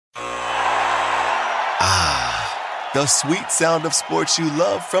The sweet sound of sports you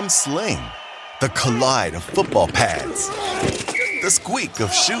love from Sling. The collide of football pads. The squeak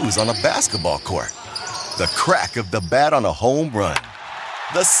of shoes on a basketball court. The crack of the bat on a home run.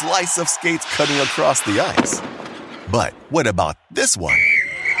 The slice of skates cutting across the ice. But what about this one?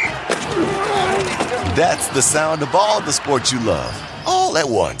 That's the sound of all the sports you love, all at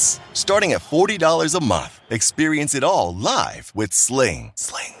once. Starting at $40 a month. Experience it all live with Sling.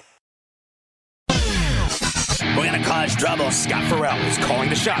 We're going to cause trouble. Scott Farrell is calling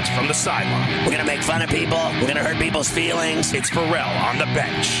the shots from the sideline. We're going to make fun of people. We're going to hurt people's feelings. It's Farrell on the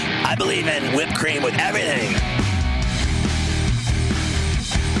bench. I believe in whipped cream with everything.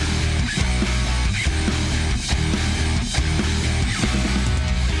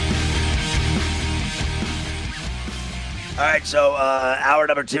 All right, so hour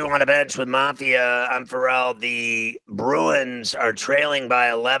number 2 on the bench with Mafia. I'm Farrell. The Bruins are trailing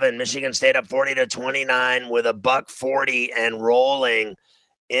by 11. Michigan State up 40-29 with a $140 and rolling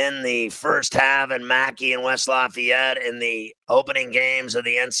in the first half. And Mackey and West Lafayette in the opening games of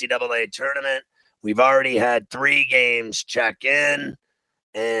the NCAA tournament. We've already had 3 games check in,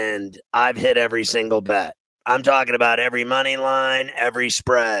 and I've hit every single bet. I'm talking about every money line, every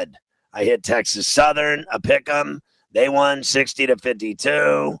spread. I hit Texas Southern, a pick 'em. They won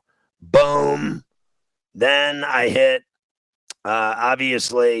 60-52. Boom. Then I hit,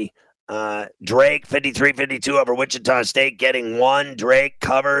 obviously, Drake 53-52 over Wichita State, getting 1. Drake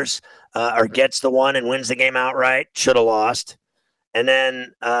covers or gets the 1 and wins the game outright. Should have lost. And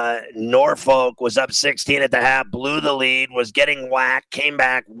then Norfolk was up 16 at the half, blew the lead, was getting whacked, came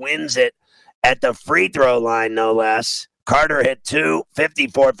back, wins it at the free throw line, no less. Carter hit 2,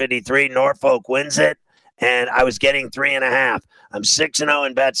 54-53. Norfolk wins it. And I was getting 3.5. I'm 6-0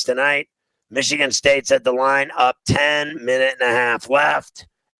 in bets tonight. Michigan State's at the line, up 10, minute and a half left.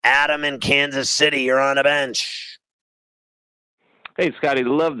 Adam in Kansas City, you're on a bench. Hey, Scotty,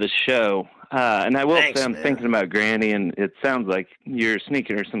 love the show. And I will say I'm thinking about Granny, and it sounds like you're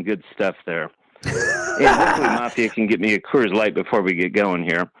sneaking her some good stuff there. And hopefully Mafia can get me a Coors Light before we get going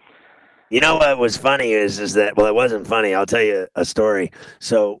here. You know what was funny is that, well, it wasn't funny. I'll tell you a story.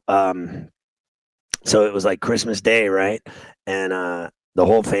 So it was like Christmas Day, right? And the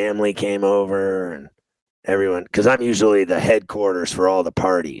whole family came over and everyone, because I'm usually the headquarters for all the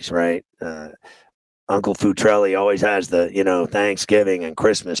parties, right? Uncle Futrelli always has the, Thanksgiving and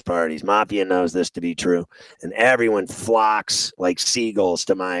Christmas parties. Mafia knows this to be true. And everyone flocks like seagulls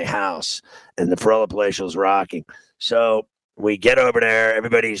to my house. And the Farrell Palatial's rocking. So we get over there.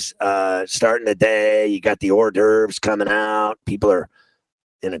 Everybody's starting the day. You got the hors d'oeuvres coming out. People are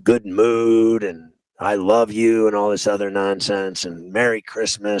in a good mood and I love you and all this other nonsense and Merry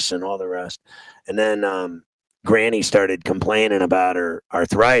Christmas and all the rest. And then Granny started complaining about her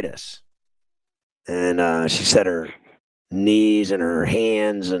arthritis. And she said her knees and her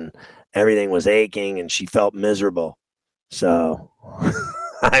hands and everything was aching and she felt miserable. So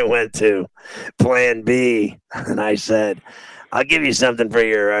I went to Plan B and I said, I'll give you something for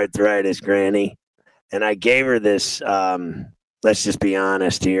your arthritis, Granny. And I gave her this let's just be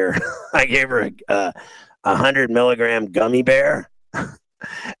honest here. I gave her a 100-milligram gummy bear,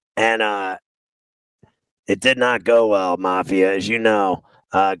 and it did not go well, Mafia. As you know,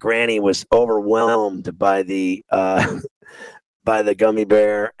 Granny was overwhelmed by the gummy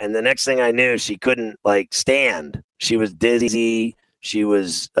bear, and the next thing I knew, she couldn't stand. She was dizzy. She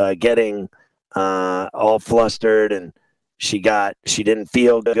was getting all flustered, and she didn't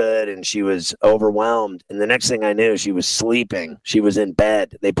feel good and she was overwhelmed. And the next thing I knew, she was sleeping. She was in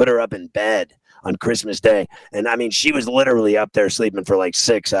bed. They put her up in bed on Christmas Day. And I mean, she was literally up there sleeping for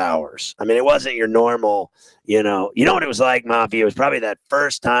 6 hours. I mean, it wasn't your normal, you know what it was like, Mafia? It was probably that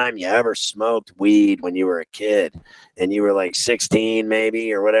first time you ever smoked weed when you were a kid and you were 16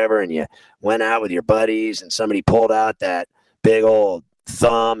 maybe or whatever. And you went out with your buddies and somebody pulled out that big old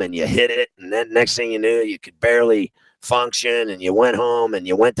thumb and you hit it. And then next thing you knew, you could barely function and you went home and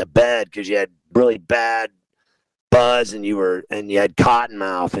you went to bed because you had really bad buzz and you had cotton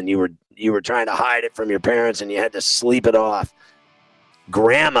mouth and you were trying to hide it from your parents and you had to sleep it off.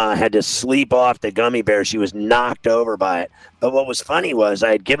 Grandma had to sleep off the gummy bear. She was knocked over by it. But what was funny was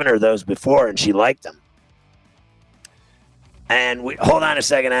I had given her those before and she liked them. And hold on a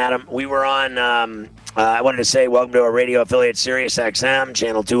second, Adam. We were on, I wanted to say welcome to our radio affiliate, Sirius XM,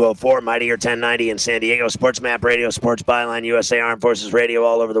 channel 204, Mightier 1090 in San Diego, Sports Map Radio, Sports Byline, USA Armed Forces Radio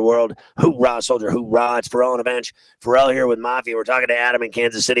all over the world. Hoorah, soldier, hoorah. It's Farrell on a bench. Farrell here with Mafia. We're talking to Adam in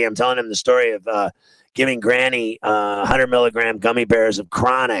Kansas City. I'm telling him the story of giving Granny 100-milligram gummy bears of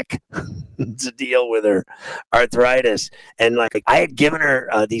Chronic to deal with her arthritis. And I had given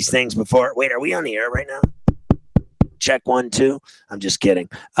her these things before. Wait, are we on the air right now? check 1, 2. I'm just kidding.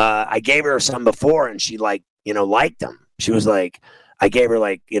 I gave her some before, and she liked them. She was like, I gave her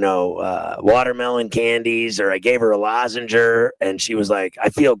watermelon candies, or I gave her a lozenge, and she was like, I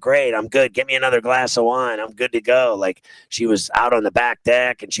feel great. I'm good. Get me another glass of wine. I'm good to go. Like, she was out on the back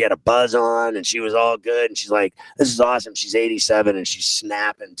deck and she had a buzz on and she was all good. And she's like, this is awesome. She's 87 and she's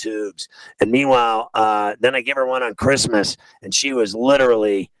snapping tubes. And meanwhile, then I give her one on Christmas and she was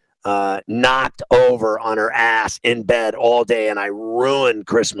literally knocked over on her ass in bed all day. And I ruined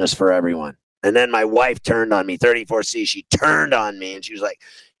Christmas for everyone. And then my wife turned on me, 34C. She turned on me and she was like,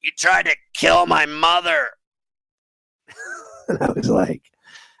 you tried to kill my mother. And I was like,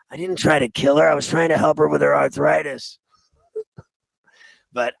 I didn't try to kill her. I was trying to help her with her arthritis.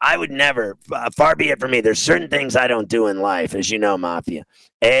 But I would never, far be it from me. There's certain things I don't do in life, as you know, Mafia.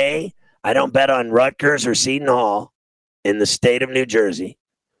 A, I don't bet on Rutgers or Seton Hall in the state of New Jersey.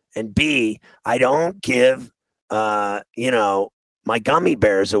 And B, I don't give, my gummy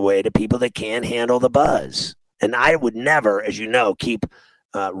bears away to people that can't handle the buzz. And I would never, as you know, keep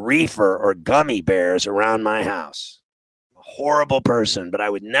reefer or gummy bears around my house. I'm a horrible person, but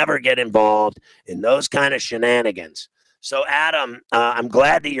I would never get involved in those kind of shenanigans. So, Adam, I'm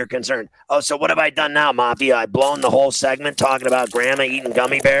glad that you're concerned. Oh, so what have I done now, Mafia? I've blown the whole segment talking about grandma eating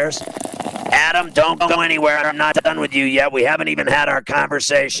gummy bears. Adam, don't go anywhere. I'm not done with you yet. We haven't even had our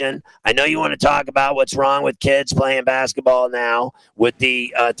conversation. I know you want to talk about what's wrong with kids playing basketball now with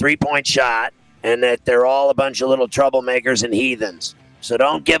the three-point shot and that they're all a bunch of little troublemakers and heathens. So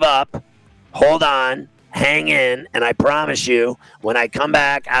don't give up. Hold on. Hang in. And I promise you, when I come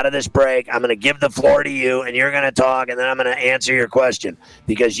back out of this break, I'm going to give the floor to you and you're going to talk and then I'm going to answer your question.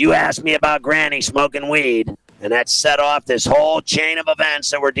 Because you asked me about Granny smoking weed. And that set off this whole chain of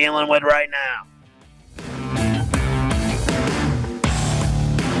events that we're dealing with right now.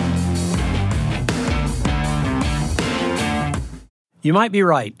 You might be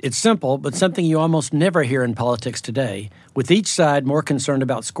right. It's simple, but something you almost never hear in politics today, with each side more concerned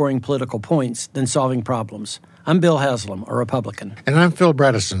about scoring political points than solving problems. I'm Bill Haslam, a Republican. And I'm Phil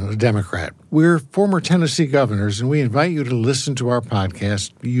Bredesen, a Democrat. We're former Tennessee governors, and we invite you to listen to our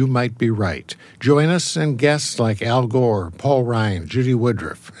podcast, You Might Be Right. Join us and guests like Al Gore, Paul Ryan, Judy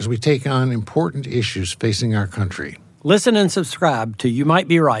Woodruff, as we take on important issues facing our country. Listen and subscribe to You Might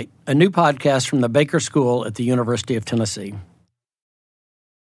Be Right, a new podcast from the Baker School at the University of Tennessee.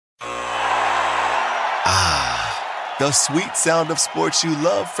 Ah, the sweet sound of sports you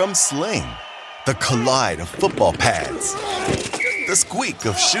love from Sling. The collide of football pads. The squeak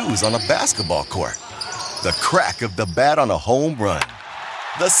of shoes on a basketball court. The crack of the bat on a home run.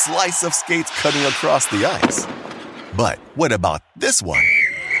 The slice of skates cutting across the ice. But what about this one?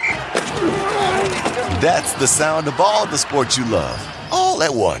 That's the sound of all the sports you love, all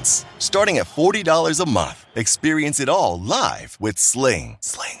at once. Starting at $40 a month. Experience it all live with Sling.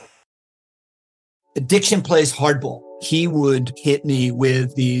 Addiction plays hardball. He would hit me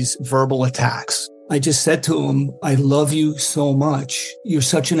with these verbal attacks. I just said to him, I love you so much. You're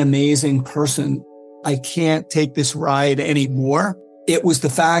such an amazing person. I can't take this ride anymore. It was the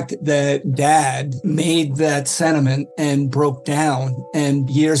fact that Dad made that sentiment and broke down. And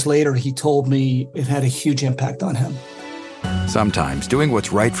years later, he told me it had a huge impact on him. Sometimes doing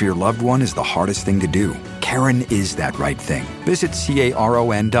what's right for your loved one is the hardest thing to do. Caron is that right thing. Visit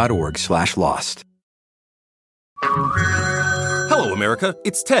caron.org/lost. Hello, America.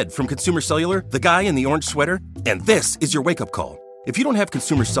 It's Ted from Consumer Cellular, the guy in the orange sweater, and this is your wake-up call. If you don't have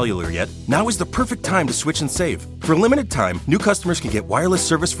Consumer Cellular yet, now is the perfect time to switch and save. For a limited time, new customers can get wireless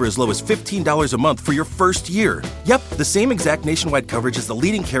service for as low as $15 a month for your first year. Yep, the same exact nationwide coverage as the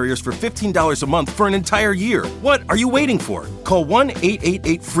leading carriers for $15 a month for an entire year. What are you waiting for? Call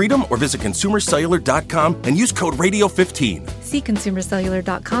 1-888-FREEDOM or visit consumercellular.com and use code RADIO15. See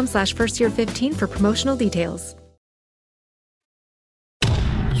consumercellular.com/firstyear15 for promotional details.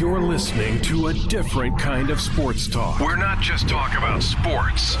 You're listening to a different kind of sports talk. We're not just talk about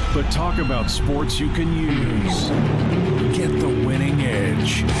sports, but talk about sports you can use. Get the winning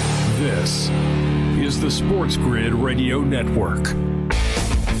edge. This is the Sports Grid Radio Network.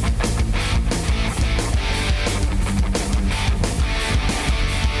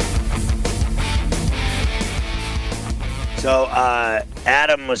 So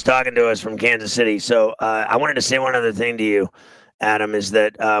Adam was talking to us from Kansas City. So I wanted to say one other thing to you, Adam, is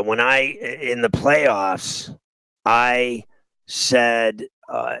that when in the playoffs, I said,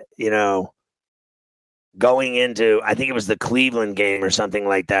 going into, I think it was the Cleveland game or something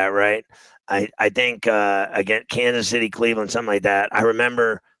like that, right? I think, again, Kansas City, Cleveland, something like that. I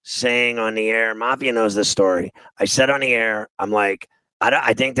remember saying on the air, Mafia knows this story. I said on the air, I'm like,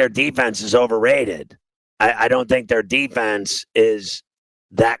 I think their defense is overrated. I don't think their defense is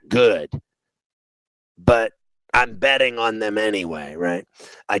that good, but I'm betting on them anyway, right?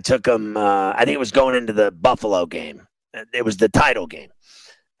 I took them, I think it was going into the Buffalo game. It was the title game.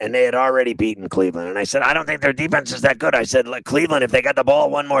 And they had already beaten Cleveland. And I said, I don't think their defense is that good. I said, like, Cleveland, if they got the ball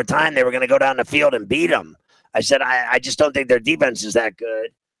one more time, they were going to go down the field and beat them. I said, I just don't think their defense is that good.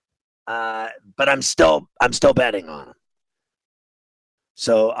 But I'm still betting on them.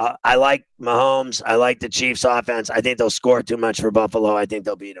 So I like Mahomes. I like the Chiefs offense. I think they'll score too much for Buffalo. I think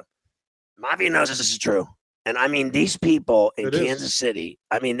they'll beat them. Mafia knows this is true. And I mean, these people in Kansas City,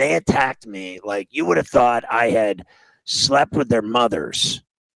 I mean, they attacked me like you would have thought I had slept with their mothers.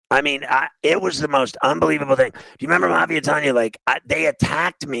 I mean, it was the most unbelievable thing. Do you remember Mafia telling you, like, they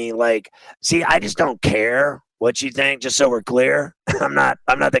attacked me? Like, see, I just don't care what you think, just so we're clear. I'm not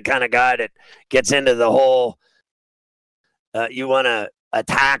the kind of guy that gets into the whole, you want to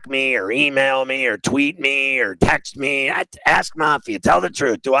attack me or email me or tweet me or text me. Ask Mafia. Tell the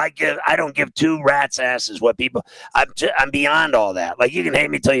truth. I don't give two rats' asses what people. I'm beyond all that. Like, you can hate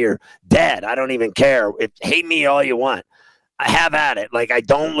me till you're dead. I don't even care. Hate me all you want. I have at it. Like, I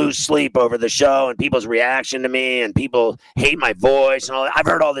don't lose sleep over the show and people's reaction to me, and people hate my voice and all that. I've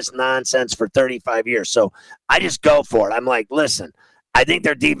heard all this nonsense for 35 years. So I just go for it. I'm like, listen, I think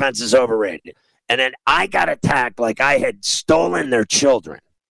their defense is overrated. And then I got attacked like I had stolen their children.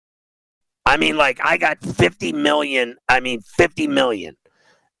 I mean, like, I got 50 million.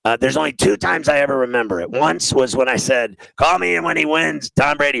 There's only 2 times I ever remember it. Once was when I said, call me when he wins.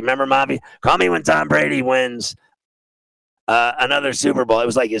 Tom Brady, remember, Mafia? Call me when Tom Brady wins another Super Bowl. It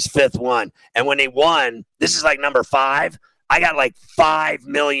was like his 5th one. And when he won, this is like number 5, I got like 5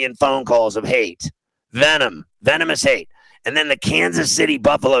 million phone calls of hate. Venomous hate. And then the Kansas City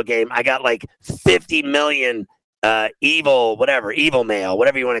Buffalo game, I got like 50 million evil mail,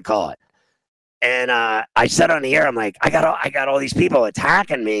 whatever you want to call it. And I said on the air, I'm like, I got all these people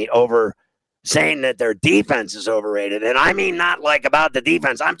attacking me over saying that their defense is overrated. And I mean, not like about the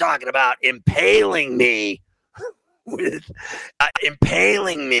defense. I'm talking about impaling me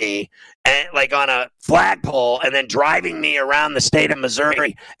and like on a flagpole, and then driving me around the state of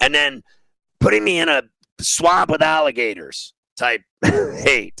Missouri, and then putting me in a swamp with alligators type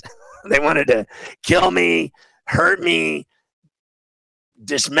hate. They wanted to kill me, hurt me,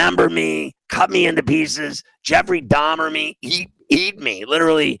 dismember me, cut me into pieces, Jeffrey Dahmer me, eat me.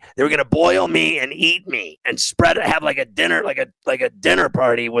 Literally, they were going to boil me and eat me and spread it, have like a dinner, like a dinner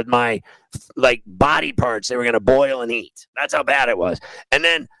party with my like body parts. They were going to boil and eat. That's how bad it was. And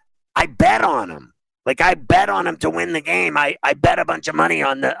then I bet on them. Like, I bet on them to win the game. I bet a bunch of money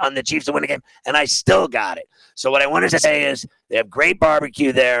on the Chiefs to win the game, and I still got it. So what I wanted to say is they have great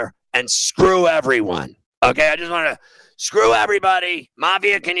barbecue there, and screw everyone. Okay, I just want to screw everybody.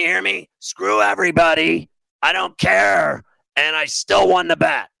 Mafia, can you hear me? Screw everybody. I don't care. And I still won the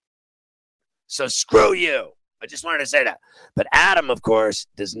bet. So screw you. I just wanted to say that. But Adam, of course,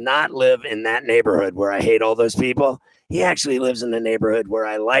 does not live in that neighborhood where I hate all those people. He actually lives in the neighborhood where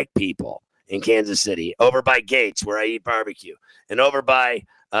I like people in Kansas City, over by Gates where I eat barbecue, and over by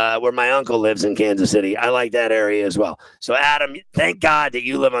where my uncle lives in Kansas City. I like that area as well. So, Adam, thank God that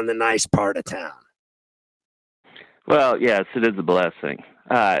you live on the nice part of town. Well, yes, it is a blessing.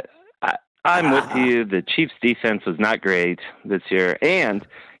 I'm with you. The Chiefs' defense was not great this year. And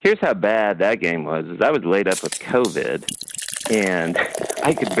here's how bad that game was. Is I was laid up with COVID, and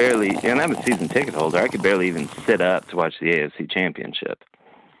I could barely, and I'm a season ticket holder, I could barely even sit up to watch the AFC Championship.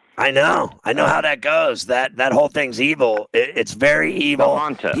 I know how that goes. That whole thing's evil. It's very evil.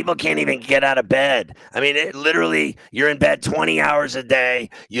 People can't even get out of bed. I mean, literally, you're in bed 20 hours a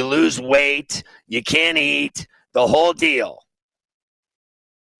day. You lose weight. You can't eat. The whole deal.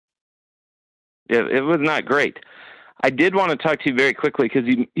 It was not great. I did want to talk to you very quickly because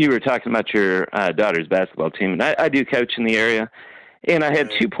you were talking about your daughter's basketball team, and I do coach in the area, and I had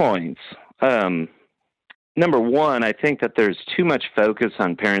 2 points. Number one, I think that there's too much focus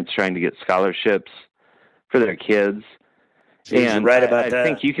on parents trying to get scholarships for their kids. And right about that. I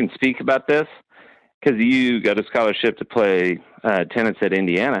think you can speak about this because you got a scholarship to play tennis at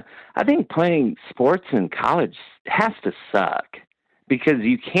Indiana. I think playing sports in college has to suck because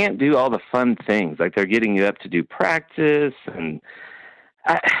you can't do all the fun things. Like they're getting you up to do practice. And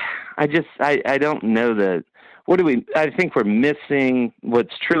I don't know that. I think we're missing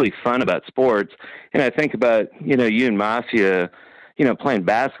what's truly fun about sports. And I think about, you and Mafia, playing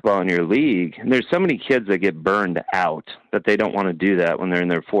basketball in your league. And there's so many kids that get burned out that they don't want to do that when they're in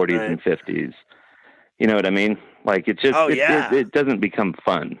their 40s right. and 50s. You know what I mean? Like it just, it doesn't become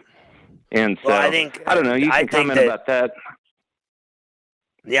fun. And so, I don't know, you can comment about that.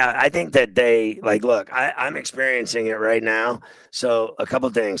 Yeah, I think that they like, look, I'm experiencing it right now. So a couple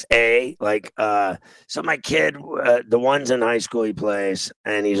things. So my kid, the one's in high school, he plays,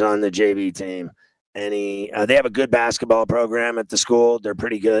 and he's on the JV team. And they have a good basketball program at the school. They're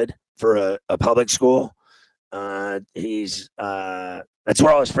pretty good for a public school. That's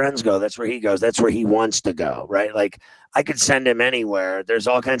where all his friends go. That's where he goes. That's where he wants to go, right? Like, I could send him anywhere. There's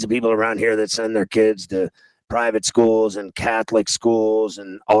all kinds of people around here that send their kids to private schools and Catholic schools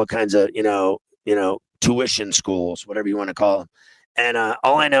and all kinds of, tuition schools, whatever you want to call them. And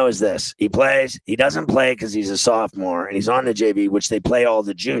all I know is this: he doesn't play because he's a sophomore, and he's on the JV, which they play all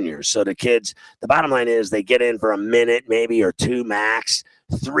the juniors. So the kids, the bottom line is they get in for a minute, maybe, or two max.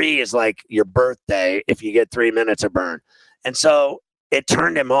 3 is like your birthday if you get 3 minutes of burn. And so it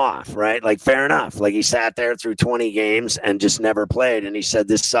turned him off, right? Like, fair enough. Like, he sat there through 20 games and just never played. And he said,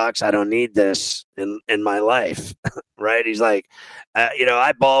 this sucks. I don't need this in my life, right? He's like,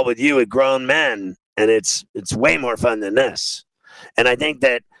 I ball with you with grown men, and it's way more fun than this. And I think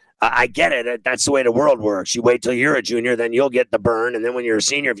that I get it. That's the way the world works. You wait till you're a junior, then you'll get the burn. And then when you're a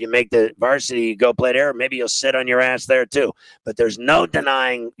senior, if you make the varsity, you go play there, maybe you'll sit on your ass there too. But there's no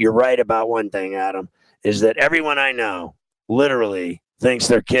denying you're right about one thing, Adam, is that everyone I know literally thinks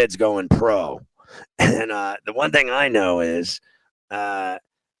their kid's going pro. And the one thing I know is I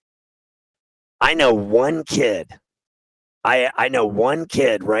know one kid. I know one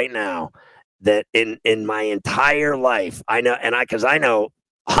kid right now that in my entire life, I know, because I know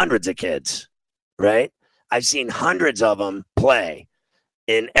hundreds of kids, right? I've seen hundreds of them play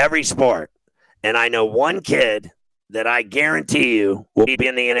in every sport. And I know one kid that I guarantee you will be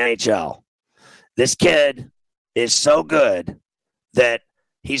in the NHL. This kid is so good that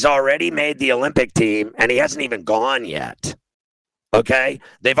he's already made the Olympic team, and he hasn't even gone yet. Okay?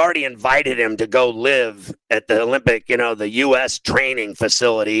 They've already invited him to go live at the Olympic, the U.S. training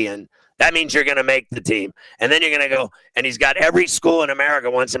facility, and that means you're going to make the team. And then you're going to go, and he's got every school in America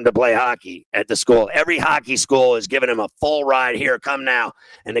wants him to play hockey at the school. Every hockey school is giving him a full ride. Here, come now.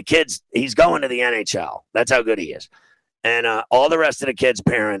 And the kids, he's going to the NHL. That's how good he is. And all the rest of the kids'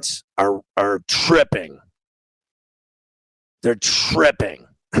 parents are tripping. They're tripping.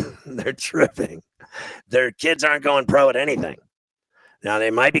 They're tripping. Their kids aren't going pro at anything. Now,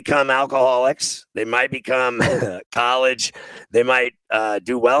 they might become alcoholics. They might become college. They might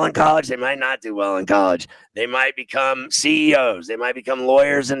do well in college. They might not do well in college. They might become CEOs. They might become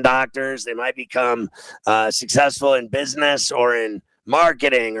lawyers and doctors. They might become successful in business or in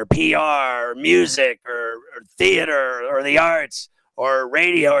marketing or PR or music or theater or the arts or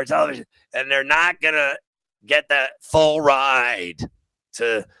radio or television. And they're not going to get that full ride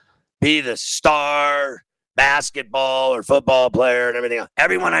to be the star basketball or football player and everything else.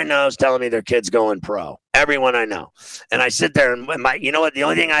 Everyone I know is telling me their kid's going pro. Everyone I know. And I sit there and you know what? The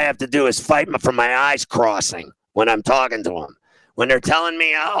only thing I have to do is fight from my eyes crossing when I'm talking to them. When they're telling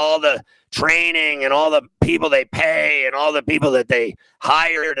me all the training and all the people they pay and all the people that they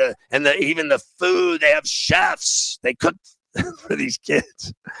hire and even the food, they have chefs. They cook for these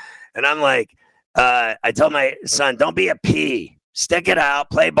kids. And I'm like, I tell my son, don't be a P. Stick it out,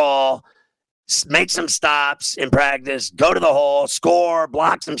 play ball, make some stops in practice, go to the hole, score,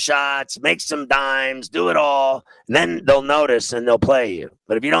 block some shots, make some dimes, do it all. And then they'll notice and they'll play you.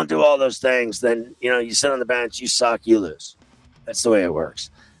 But if you don't do all those things, then, you sit on the bench, you suck, you lose. That's the way it works.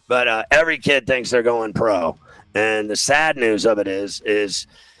 But every kid thinks they're going pro. And the sad news of it is,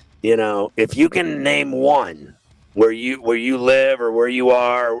 if you can name one where you live or where you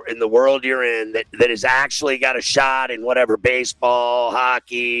are in the world you're in that has actually got a shot in whatever, baseball,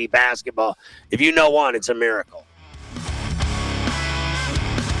 hockey, basketball. If you know one, it's a miracle.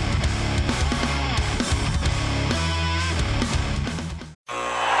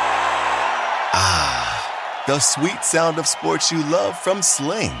 Ah, the sweet sound of sports you love from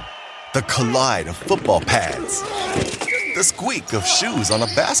Sling. The collide of football pads. The squeak of shoes on a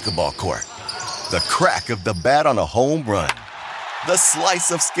basketball court. The crack of the bat on a home run. The slice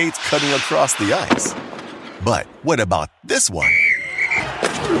of skates cutting across the ice. But what about this one?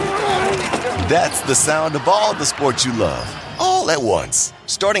 That's the sound of all the sports you love, all at once.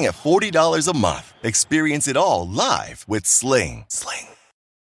 Starting at $40 a month. Experience it all live with Sling.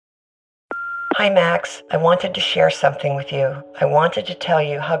 Hi, Max. I wanted to share something with you. I wanted to tell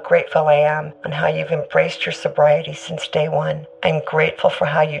you how grateful I am and how you've embraced your sobriety since day one. I'm grateful for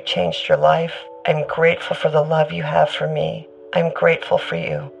how you changed your life. I'm grateful for the love you have for me. I'm grateful for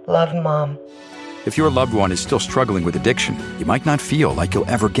you. Love, Mom. If your loved one is still struggling with addiction, you might not feel like you'll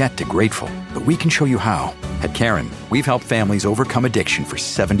ever get to grateful, but we can show you how. At Caron, we've helped families overcome addiction for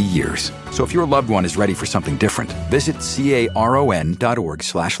 70 years. So if your loved one is ready for something different, visit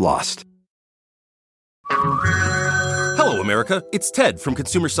caron.org/lost. Hello, America. It's Ted from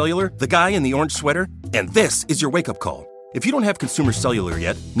Consumer Cellular, the guy in the orange sweater, and this is your wake-up call. If you don't have Consumer Cellular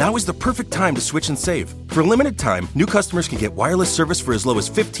yet, now is the perfect time to switch and save. For a limited time, new customers can get wireless service for as low as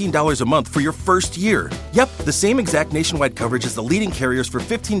 $15 a month for your first year. Yep, the same exact nationwide coverage as the leading carriers for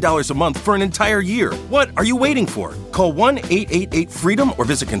 $15 a month for an entire year. What are you waiting for? Call 1-888-FREEDOM or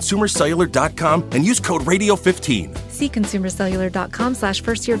visit consumercellular.com and use code radio15. See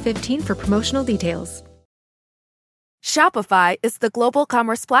consumercellular.com/firstyear15 for promotional details. Shopify is the global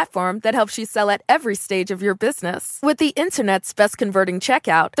commerce platform that helps you sell at every stage of your business. With the internet's best converting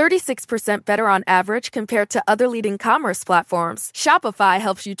checkout, 36% better on average compared to other leading commerce platforms, Shopify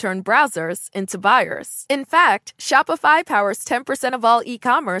helps you turn browsers into buyers. In fact, Shopify powers 10% of all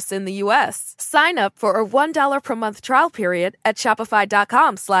e-commerce in the U.S. Sign up for a $1 per month trial period at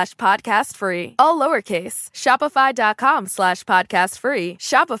shopify.com/podcast-free. All lowercase, shopify.com/podcast-free,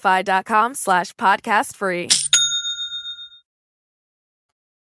 shopify.com/podcast-free.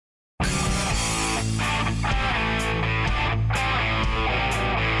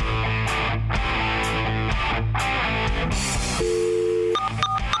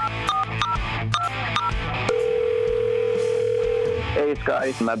 Hey,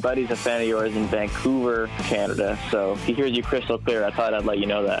 Scotty. My buddy's a fan of yours in Vancouver, Canada, so he hears you crystal clear. I thought I'd let you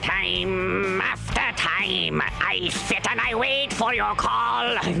know that. Time after time, I sit and I wait for your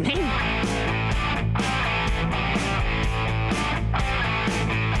call.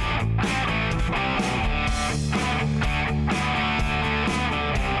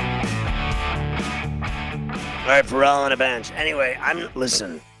 All right, Pharrell on a bench. Anyway,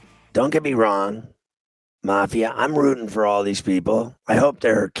 listen, don't get me wrong, Mafia. I'm rooting for all these people. I hope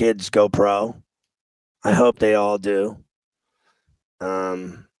their kids go pro. I hope they all do.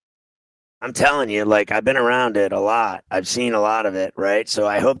 I'm telling you, like, I've been around it a lot. I've seen a lot of it, right? So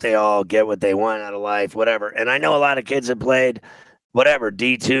I hope they all get what they want out of life, whatever. And I know a lot of kids have played whatever,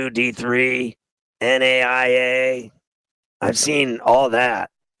 D2, D3, NAIA. I've seen all that.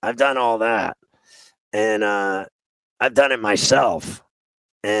 I've done all that. And I've done it myself.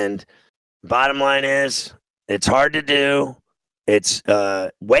 And bottom line is, it's hard to do. It's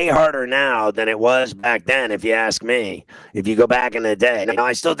way harder now than it was back then, if you ask me, if you go back in the day. Now,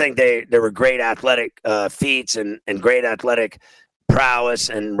 I still think there were great athletic feats and great athletic prowess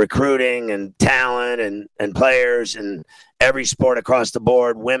and recruiting and talent and players and every sport across the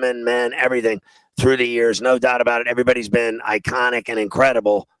board, women, men, everything through the years. No doubt about it. Everybody's been iconic and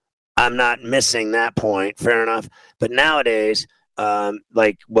incredible. I'm not missing that point. Fair enough. But nowadays,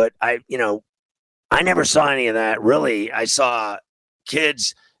 like what I never saw any of that. Really, I saw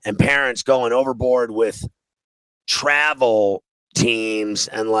kids and parents going overboard with travel teams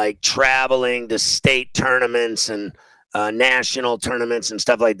and like traveling to state tournaments and national tournaments and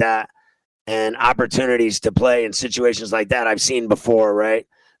stuff like that, and opportunities to play in situations like that I've seen before, right?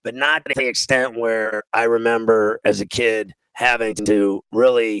 But not to the extent where I remember as a kid having to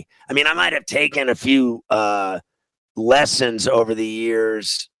really, I mean, I might have taken a few lessons over the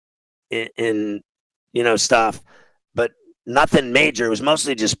years in stuff, but nothing major. It was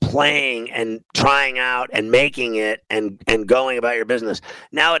mostly just playing and trying out and making it and going about your business.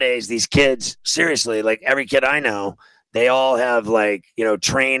 Nowadays, these kids, seriously, like every kid I know, they all have like,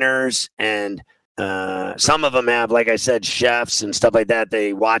 trainers, and some of them have, like I said, chefs and stuff like that.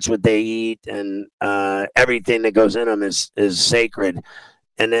 They watch what they eat, and everything that goes in them is sacred.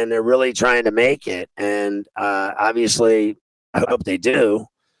 And then they're really trying to make it. And obviously, I hope they do.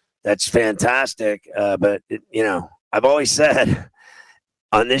 That's fantastic. But, I've always said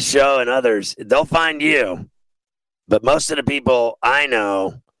on this show and others, they'll find you. But most of the people I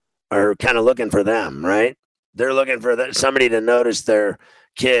know are kind of looking for them, right? They're looking for somebody to notice their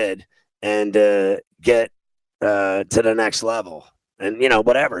kid and get to the next level. And,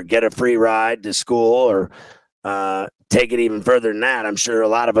 whatever, get a free ride to school or take it even further than that. I'm sure a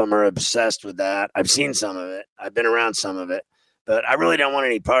lot of them are obsessed with that. I've seen some of it. I've been around some of it. But I really don't want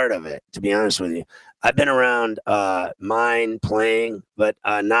any part of it, to be honest with you. I've been around mine playing, but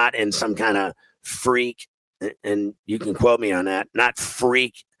not in some kind of freak, and you can quote me on that, not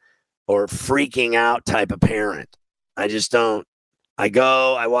freak or freaking out type of parent. I just don't. I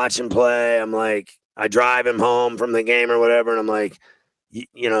go, I watch him play. I'm like, I drive him home from the game or whatever, and I'm like,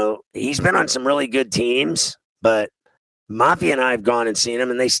 he's been on some really good teams, but Mafia and I have gone and seen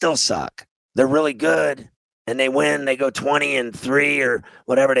him, and they still suck. They're really good, and they win. They go 20-3 or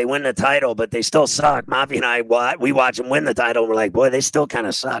whatever. They win the title, but they still suck. Mafia and I, we watch them win the title. And we're like, boy, they still kind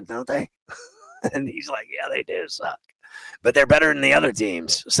of suck, don't they? And he's like, yeah, they do suck. But they're better than the other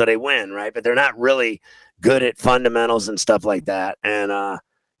teams, so they win, right? But they're not really good at fundamentals and stuff like that. And,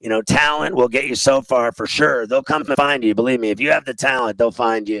 talent will get you so far for sure. They'll come and find you. Believe me, if you have the talent, they'll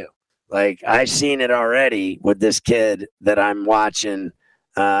find you. Like, I've seen it already with this kid that I'm watching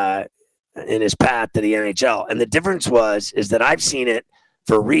in his path to the NHL. And the difference is that I've seen it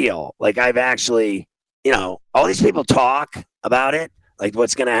for real. Like, I've actually, all these people talk about it, like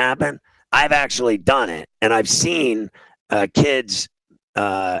what's going to happen. I've actually done it. And I've seen kids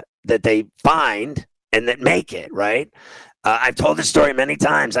that they find and that make it, right? I've told this story many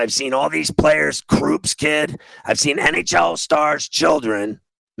times. I've seen all these players, Krupp's kid. I've seen NHL stars' children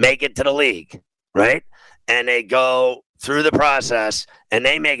make it to the league, right? And they go through the process and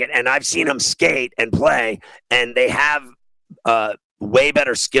they make it. And I've seen them skate and play, and they have way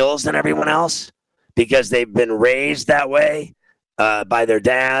better skills than everyone else because they've been raised that way by their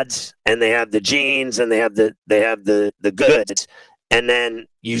dads, and they have the genes, and they have the goods. And then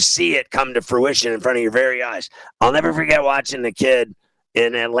you see it come to fruition in front of your very eyes. I'll never forget watching the kid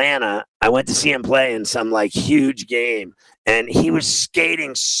in Atlanta. I went to see him play in some huge game, and he was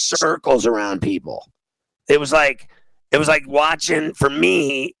skating circles around people. It was like watching, for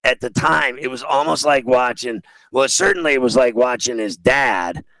me at the time, it was almost like watching, well, certainly it was like watching his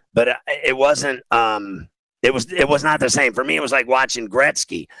dad, but it wasn't, it was not the same. For me, it was like watching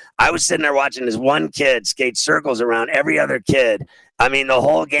Gretzky. I was sitting there watching this one kid skate circles around every other kid. I mean, the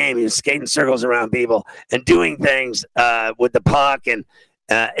whole game, he was skating circles around people and doing things with the puck. And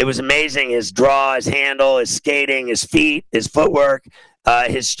it was amazing. His draw, his handle, his skating, his feet, his footwork,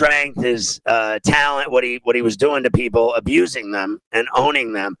 his strength, his talent, what he was doing to people, abusing them and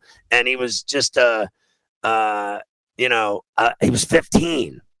owning them. And he was just, he was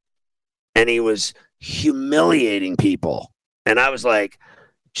 15, and he was humiliating people. And I was like,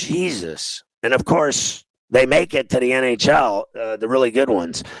 Jesus. And of course, they make it to the NHL, the really good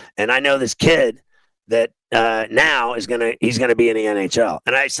ones. And I know this kid that now he's gonna be in the NHL.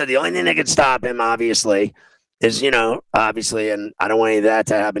 And I said the only thing that could stop him, obviously, is, and I don't want any of that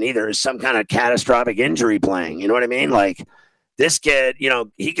to happen either, is some kind of catastrophic injury playing. You know what I mean? Like, this kid,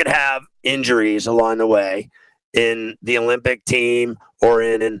 he could have injuries along the way in the Olympic team or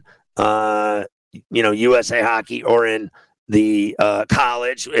in USA Hockey or in the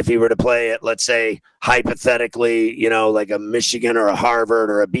college, if he were to play at, let's say, hypothetically, like a Michigan or a Harvard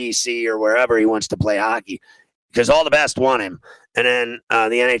or a BC or wherever he wants to play hockey, because all the best want him. And then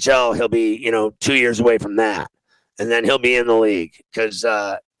the NHL, he'll be, 2 years away from that. And then he'll be in the league, because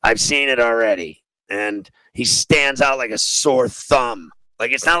I've seen it already. And he stands out like a sore thumb.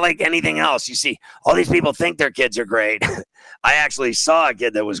 Like, it's not like anything else. You see, all these people think their kids are great. I actually saw a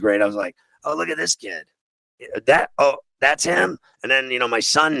kid that was great. I was like, oh, look at this kid. That's him. And then, my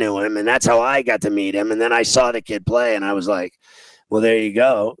son knew him, and that's how I got to meet him. And then I saw the kid play, and I was like, well, there you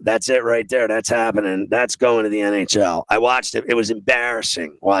go. That's it right there. That's happening. That's going to the NHL. I watched it. It was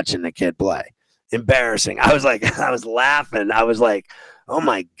embarrassing watching the kid play. Embarrassing. I was laughing. I was like, oh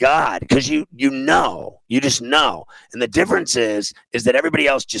my God. Because you just know. And the difference is that everybody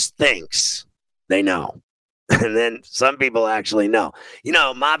else just thinks they know. And then some people actually know.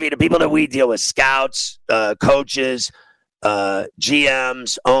 Mafia, the people that we deal with, scouts, coaches,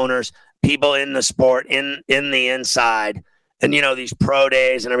 GMs, owners, people in the sport, in the inside, and, these pro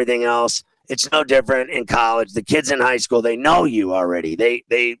days and everything else, it's no different in college. The kids in high school, they know you already.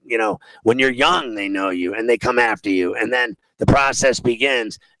 They when you're young, they know you, and they come after you. And then the process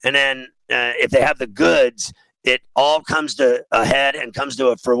begins. And then if they have the goods, it all comes to a head and comes to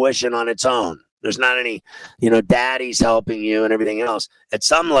a fruition on its own. There's not any, daddies helping you and everything else. At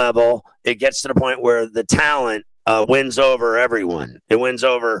some level, it gets to the point where the talent wins over everyone. It wins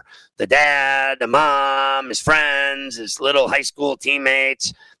over the dad, the mom, his friends, his little high school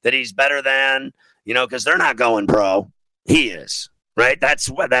teammates that he's better than, because they're not going pro. He is, right? That's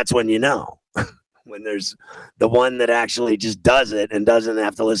when when there's the one that actually just does it and doesn't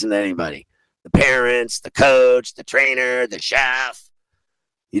have to listen to anybody. The parents, the coach, the trainer, the chef.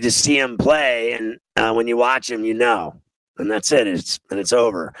 You just see him play, and when you watch him, and that's it. It's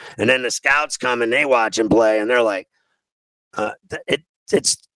over. And then the scouts come and they watch him play, and they're like,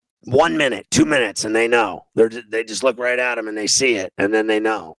 it's 1 minute, 2 minutes, and they know. They just look right at him and they see it, and then they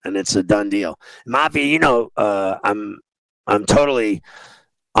know, and it's a done deal. Mafia, I'm totally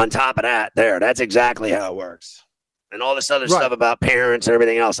on top of that. That's exactly how it works. And all this other stuff about parents and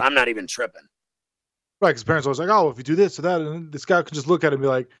everything else, I'm not even tripping. Right, because parents are always like, oh, if you do this or that, and this guy could just look at it and be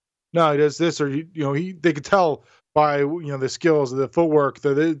like, no, he does this, or they could tell by the skills, the footwork,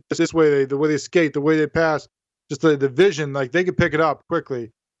 the way they skate, the way they pass, just the vision. Like they could pick it up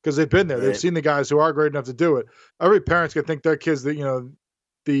quickly because they've been there. Right. They've seen the guys who are great enough to do it. Every parent's gonna think their kids that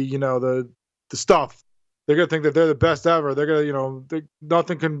the stuff. They're gonna think that they're the best ever. They're gonna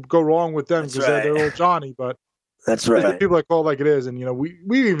nothing can go wrong with them because they're little Johnny. But that's right. People that call it like it is, and we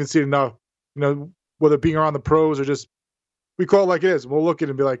even see enough. Whether being around the pros or just we call it like it is. We'll look at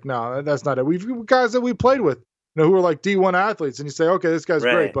it and be like, no, that's not it. We've guys that we played with, who are like D1 athletes, and you say, okay, this guy's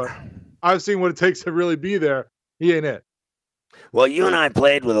great, but I've seen what it takes to really be there. He ain't it. Well, you and I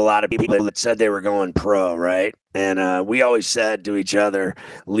played with a lot of people that said they were going pro, right? And we always said to each other,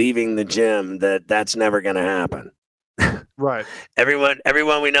 leaving the gym, that's never going to happen. Right.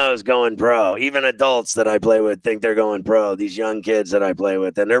 Everyone we know is going pro. Even adults that I play with think they're going pro. These young kids that I play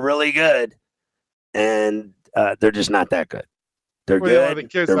with, and they're really good, and they're just not that good. They're good. The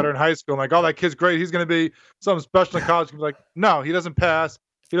kids that are in high school, like, oh, that kid's great. He's going to be something special in college. Like, no, he doesn't pass.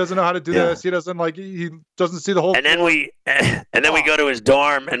 He doesn't know how to do this. He doesn't he doesn't see the whole. And then we go to his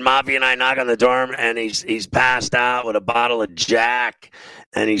dorm, and Mafia and I knock on the dorm, and he's passed out with a bottle of Jack,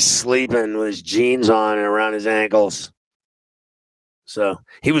 and he's sleeping with his jeans on and around his ankles. So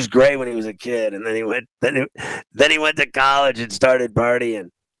he was great when he was a kid, and then he went to college and started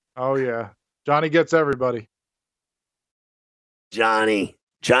partying. Oh yeah, Johnny gets everybody. Johnny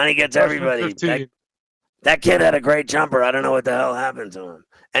gets everybody. That kid had a great jumper. I don't know what the hell happened to him.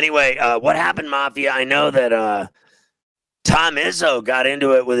 Anyway, what happened, Mafia? I know that Tom Izzo got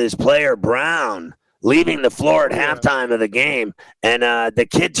into it with his player Brown, leaving the floor at halftime of the game, and the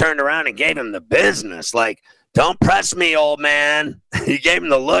kid turned around and gave him the business. Like, don't press me, old man. He gave him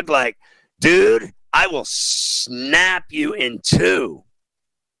the look like, dude, I will snap you in two.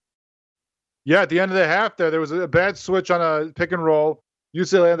 Yeah, at the end of the half there was a bad switch on a pick and roll.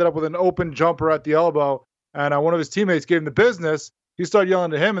 UCLA ended up with an open jumper at the elbow, and one of his teammates gave him the business. He started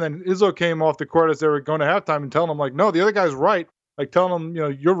yelling at him, and then Izzo came off the court as they were going to halftime and telling him, like, no, the other guy's right. Like, telling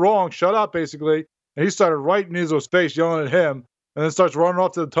him, you're wrong. Shut up, basically. And he started right in Izzo's face, yelling at him, and then starts running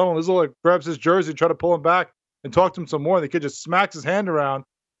off to the tunnel. Izzo, grabs his jersey, try to pull him back and talk to him some more. The kid just smacks his hand around,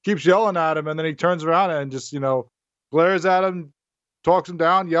 keeps yelling at him, and then he turns around and just, glares at him, talks him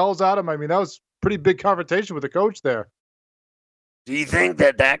down, yells at him. I mean, that was a pretty big confrontation with the coach there. Do you think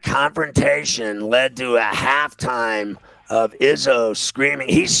that confrontation led to a halftime of Izzo screaming?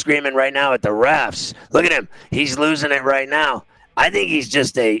 He's screaming right now at the refs. Look at him. He's losing it right now. I think he's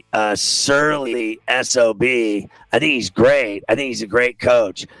just a surly SOB. I think he's great. I think he's a great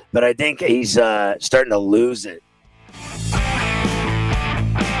coach. But I think he's starting to lose it.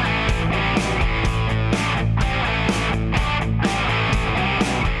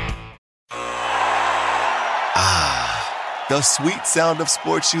 The sweet sound of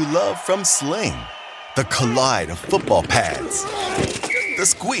sports you love from Sling. The collide of football pads. The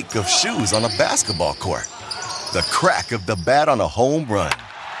squeak of shoes on a basketball court. The crack of the bat on a home run.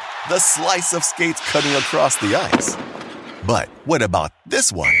 The slice of skates cutting across the ice. But what about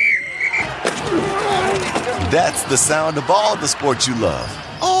this one? That's the sound of all the sports you love,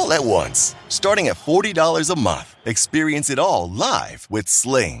 all at once. Starting at $40 a month. Experience it all live with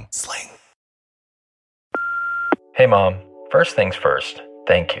Sling. Hey, Mom. First things first,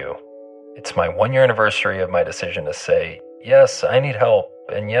 thank you. It's my 1-year anniversary of my decision to say, yes, I need help,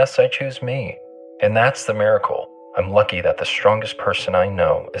 and yes, I choose me. And that's the miracle. I'm lucky that the strongest person I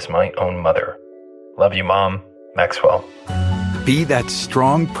know is my own mother. Love you, Mom. Maxwell. Be that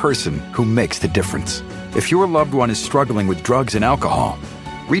strong person who makes the difference. If your loved one is struggling with drugs and alcohol,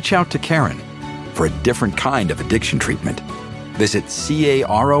 reach out to Karen for a different kind of addiction treatment. Visit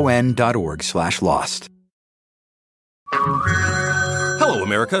caron.org/lost. Hello,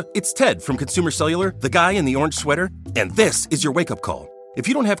 America. It's Ted from Consumer Cellular, the guy in the orange sweater, and this is your wake-up call. If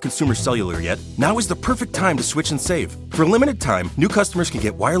you don't have Consumer Cellular yet, now is the perfect time to switch and save. For a limited time, new customers can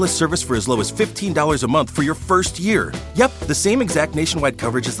get wireless service for as low as $15 a month for your first year. Yep, the same exact nationwide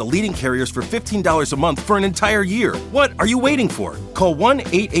coverage as the leading carriers for $15 a month for an entire year. What are you waiting for? Call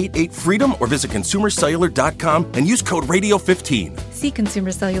 1-888-FREEDOM or visit consumercellular.com and use code RADIO15. See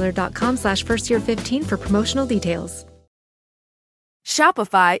consumercellular.com/firstyear15 for promotional details.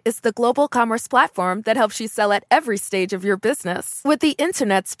 Shopify is the global commerce platform that helps you sell at every stage of your business. With the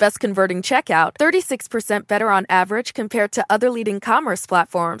internet's best converting checkout, 36% better on average compared to other leading commerce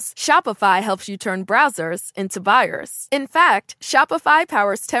platforms, Shopify helps you turn browsers into buyers. In fact, Shopify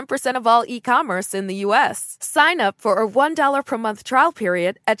powers 10% of all e-commerce in the U.S. Sign up for a $1 per month trial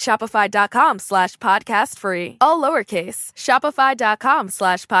period at shopify.com/podcast-free. All lowercase,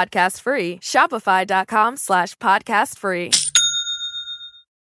 shopify.com/podcast-free, shopify.com/podcast-free.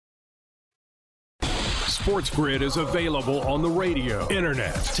 Sports Grid is available on the radio,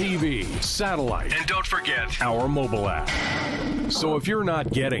 internet, TV, satellite, and don't forget our mobile app. So if you're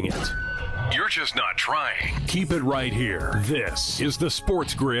not getting it, you're just not trying. Keep it right here. This is the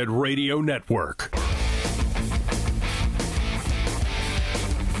Sports Grid Radio Network.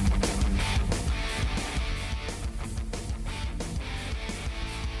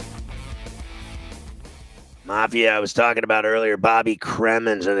 Mafia, I was talking about earlier, Bobby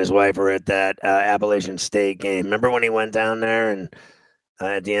Cremins and his wife were at that Appalachian State game. Remember when he went down there and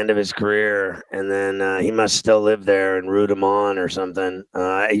at the end of his career, and then he must still live there and root him on or something.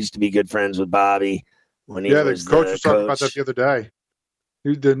 I used to be good friends with Bobby when he was the coach was talking about that the other day.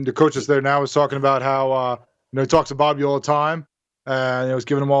 The coach that's there now was talking about how he talks to Bobby all the time, and he was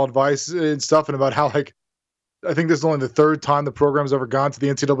giving him all advice and stuff, and about how I think this is only the third time the program's ever gone to the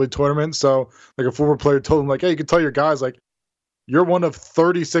NCAA tournament. So, a former player told him, hey, you can tell your guys, you're one of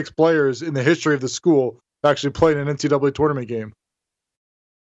 36 players in the history of the school that actually played an NCAA tournament game.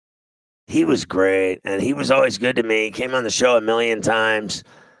 He was great, and he was always good to me. He came on the show a million times.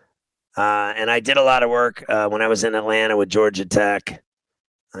 And I did a lot of work when I was in Atlanta with Georgia Tech.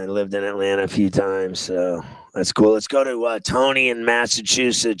 I lived in Atlanta a few times, so that's cool. Let's go to Tony in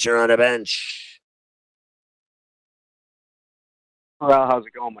Massachusetts. You're on a bench. Well, how's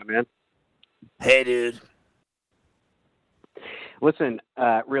it going, my man? Hey, dude. Listen,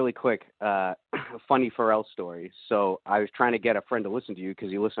 really quick, funny Pharrell story. So I was trying to get a friend to listen to you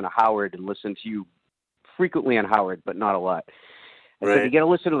because you listen to Howard and listen to you frequently on Howard, but not a lot. I said, you got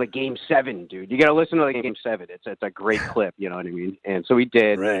to listen to the Game 7, dude. You got to listen to the Game 7. It's a great clip, you know what I mean? And so we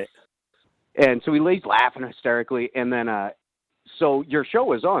did. Right. And so we laid laughing hysterically. And then, so your show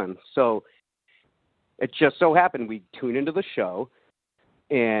was on. So it just so happened we tuned into the show.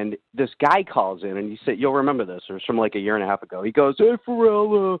 And this guy calls in, and he said, you'll remember this. It was from a year and a half ago. He goes, hey,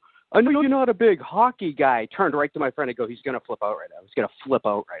 Pharrell, I know you're not a big hockey guy. Turned right to my friend and go, he's going to flip out right now. He's going to flip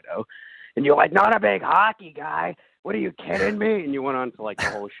out right now. And you're like, not a big hockey guy. What are you kidding me? And you went on for the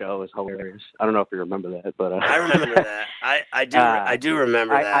whole show. It was hilarious. I don't know if you remember that, but I remember that. I do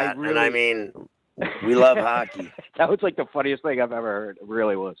remember that. Really, and I mean, we love hockey. That was the funniest thing I've ever heard. It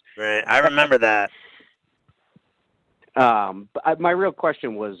really was. Right. I remember that. But my real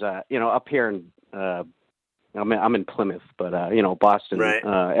question was, up here in, I'm in Plymouth, but, Boston,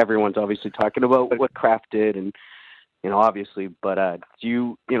 right. Everyone's obviously talking about what Kraft did and, obviously, but,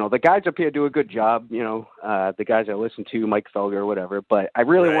 the guys up here do a good job, the guys I listen to, Mike Felger, whatever, but I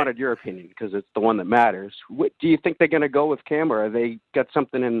really wanted your opinion because it's the one that matters. What, do you think they're going to go with Cam, or are they got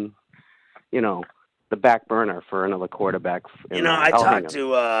something in, the back burner for another quarterback? I talked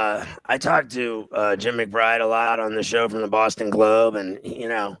to Jim McBride a lot on the show from the Boston Globe, and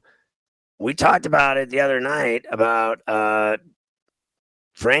we talked about it the other night about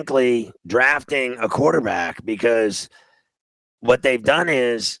frankly drafting a quarterback, because what they've done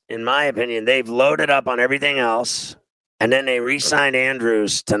is, in my opinion, they've loaded up on everything else, and then they re-signed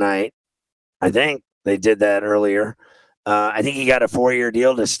Andrews tonight. I think they did that earlier. I think he got a 4-year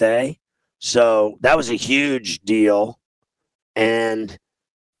deal to stay. So that was a huge deal, and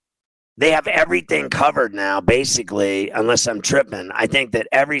they have everything covered now, basically, unless I'm tripping. I think that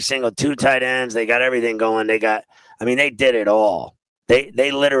every single 2 tight ends, they got everything going. They did it all. They did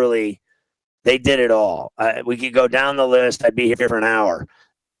it all. We could go down the list. I'd be here for an hour.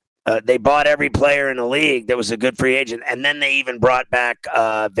 They bought every player in the league that was a good free agent, and then they even brought back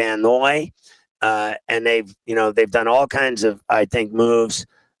Van Noy, and they've done all kinds of, I think, moves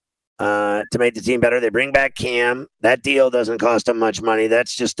to make the team better. They bring back Cam. That deal doesn't cost them much money.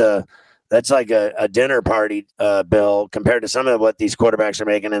 That's just like a dinner party bill compared to some of what these quarterbacks are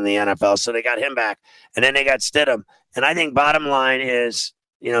making in the NFL. So they got him back, and then they got Stidham. And I think bottom line is,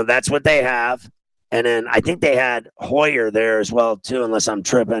 that's what they have. And then I think they had Hoyer there as well too, unless I'm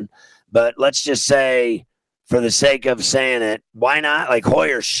tripping. But let's just say, for the sake of saying it, why not?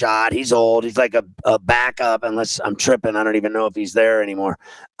 Hoyer's shot. He's old. He's like a backup, unless I'm tripping. I don't even know if he's there anymore.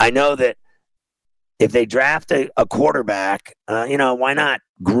 I know that if they draft a quarterback, why not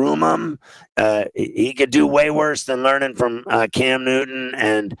groom him? He could do way worse than learning from Cam Newton,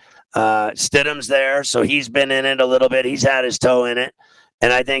 and Stidham's there. So he's been in it a little bit. He's had his toe in it.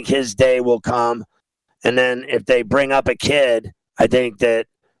 And I think his day will come. And then if they bring up a kid, I think that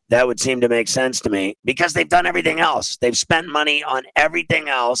would seem to make sense to me, because they've done everything else. They've spent money on everything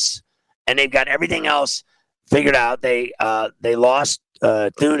else, and they've got everything else figured out. They lost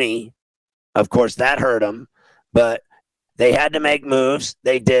Thuney. Of course, that hurt them, but they had to make moves.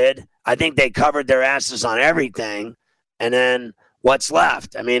 They did. I think they covered their asses on everything. And then what's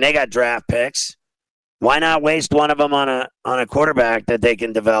left? I mean, they got draft picks. Why not waste one of them on a quarterback that they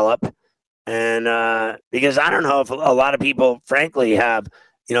can develop? And because I don't know if a lot of people, frankly, have,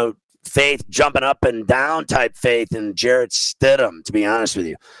 faith, jumping up and down type faith in Jarrett Stidham, to be honest with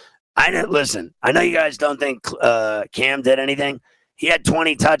you. Listen, I know you guys don't think Cam did anything. He had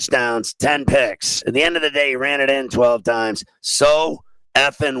 20 touchdowns, 10 picks. At the end of the day, he ran it in 12 times. So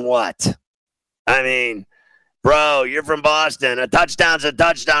effing what? I mean, bro, you're from Boston. A touchdown's a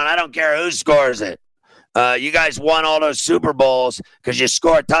touchdown. I don't care who scores it. You guys won all those Super Bowls because you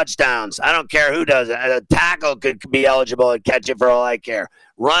score touchdowns. I don't care who does it. A tackle could be eligible and catch it for all I care.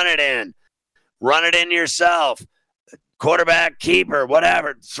 Run it in. Run it in yourself. Quarterback, keeper,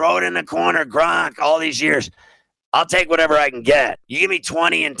 whatever. Throw it in the corner. Gronk, all these years. I'll take whatever I can get. You give me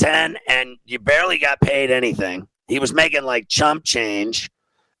 20 and 10, and you barely got paid anything. He was making like chump change,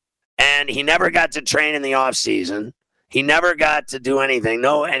 and he never got to train in the offseason. He never got to do anything,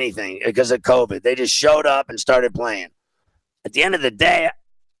 because of COVID. They just showed up and started playing. At the end of the day,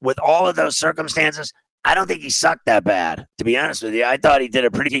 with all of those circumstances, I don't think he sucked that bad, to be honest with you. I thought he did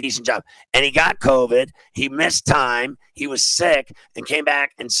a pretty decent job. And he got COVID. He missed time. He was sick and came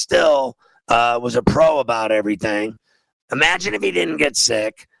back and still was a pro about everything. Imagine if he didn't get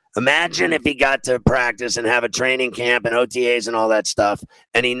sick. Imagine if he got to practice and have a training camp and OTAs and all that stuff,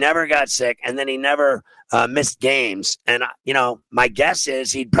 and he never got sick, and then he never missed games. And, my guess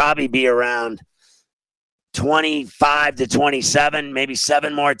is he'd probably be around 25 to 27, maybe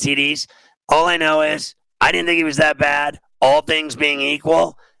 7 more TDs. All I know is I didn't think he was that bad, all things being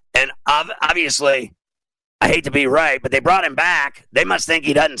equal. And obviously, I hate to be right, but they brought him back. They must think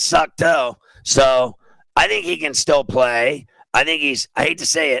he doesn't suck, too. So I think he can still play. I think he's, I hate to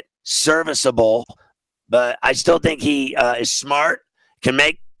say it, serviceable, but I still think he is smart, can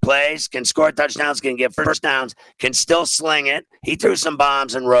make plays, can score touchdowns, can get first downs, can still sling it. He threw some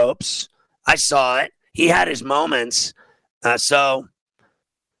bombs and ropes. I saw it. He had his moments. So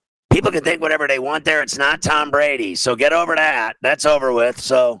people can think whatever they want there. It's not Tom Brady. So get over that. That's over with.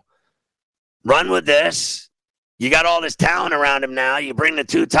 So run with this. You got all this talent around him now. You bring the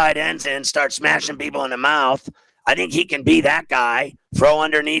 2 tight ends in, start smashing people in the mouth. I think he can be that guy. Throw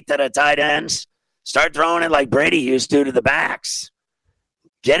underneath to the tight ends. Start throwing it like Brady used to the backs.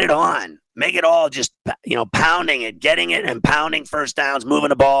 Get it on. Make it all just, pounding it, getting it and pounding first downs, moving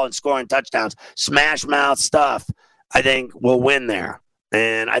the ball and scoring touchdowns. Smash mouth stuff, I think, will win there.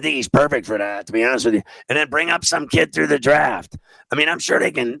 And I think he's perfect for that, to be honest with you. And then bring up some kid through the draft. I mean, I'm sure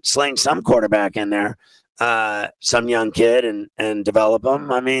they can sling some quarterback in there, some young kid, and develop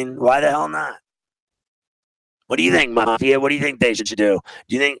them. I mean, why the hell not? What do you think, Mafia? What do you think they should do?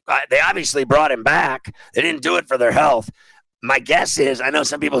 Do you think they obviously brought him back? They didn't do it for their health. My guess is, I know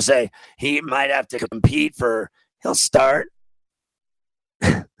some people say he might have to compete he'll start.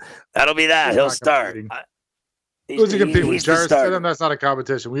 That'll be that. He'll start. Who's he compete with? Jarrett Stidham? That's not a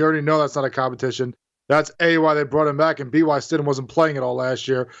competition. We already know that's not a competition. That's A, why they brought him back, and B, why Stidham wasn't playing it all last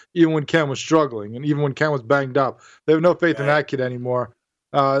year, even when Ken was struggling, and even when Ken was banged up. They have no faith in that kid anymore.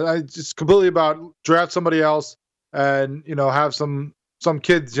 It's completely about draft somebody else and, have some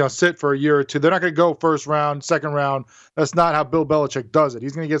kids, sit for a year or two. They're not going to go first round, second round. That's not how Bill Belichick does it.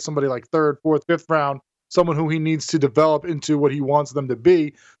 He's going to get somebody like 3rd, 4th, 5th round, someone who he needs to develop into what he wants them to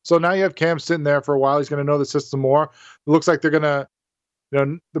be. So now you have Cam sitting there for a while. He's going to know the system more. It looks like they're going to,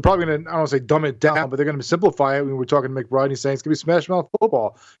 they're probably going to, I don't want to say dumb it down, but they're going to simplify it. When we're talking to McBride, he's saying it's going to be smash mouth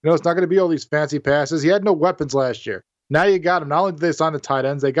football. It's not going to be all these fancy passes. He had no weapons last year. Now you got him. Not only did they sign the tight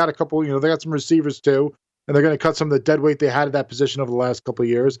ends, they got a couple, they got some receivers too, and they're going to cut some of the dead weight they had at that position over the last couple of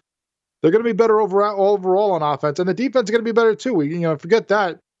years. They're going to be better overall on offense, and the defense is going to be better too. Forget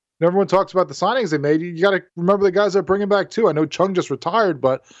that. Everyone talks about the signings they made. You got to remember the guys they're bringing back too. I know Chung just retired,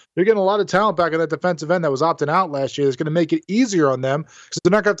 but they're getting a lot of talent back in that defensive end that was opting out last year. It's going to make it easier on them because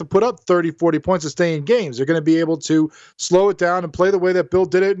they're not going to have to put up 30, 40 points to stay in games. They're going to be able to slow it down and play the way that Bill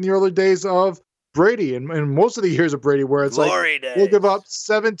did it in the early days of Brady and most of the years of Brady, where it's we'll give up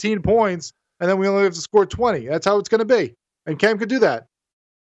 17 points and then we only have to score 20. That's how it's going to be. And Cam could do that.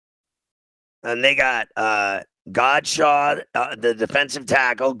 And they got Godshaw, the defensive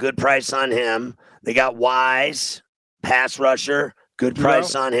tackle, good price on him. They got Wise, pass rusher, good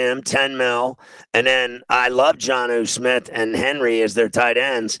price on him, $10 million. And then I love Jonnu Smith and Henry as their tight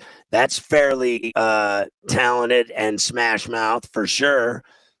ends. That's fairly talented and smash mouth for sure.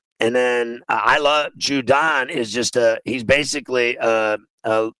 And then I love Judon he's basically a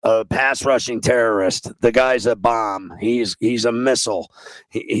pass rushing terrorist. The guy's a bomb. He's a missile.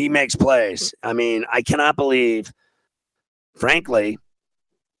 He makes plays. I mean, I cannot believe, frankly,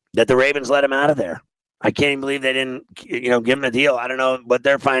 that the Ravens let him out of there. I can't even believe they didn't, give him a deal. I don't know what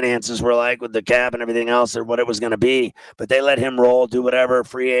their finances were like with the cap and everything else or what it was going to be, but they let him roll, do whatever,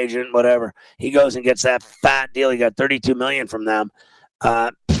 free agent, whatever. He goes and gets that fat deal. He got $32 million from them.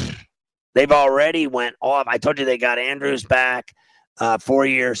 They've already went off. I told you they got Andrews back 4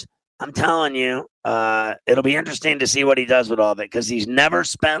 years. I'm telling you, it'll be interesting to see what he does with all of it because he's never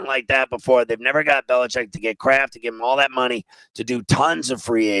spent like that before. They've never got Belichick to get Kraft to give him all that money to do tons of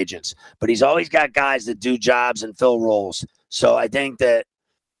free agents. But he's always got guys that do jobs and fill roles. So I think that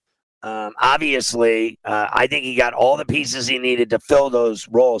obviously I think he got all the pieces he needed to fill those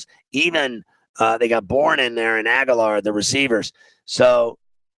roles. Even they got Bourne in there and Aguilar, the receivers. So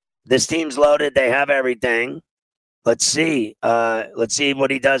this team's loaded. They have everything. Let's see. Let's see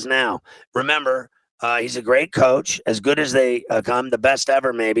what he does now. Remember, he's a great coach, as good as they come, the best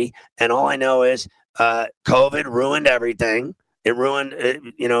ever maybe. And all I know is COVID ruined everything. It ruined,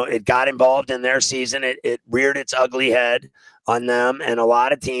 it got involved in their season. It reared its ugly head on them and a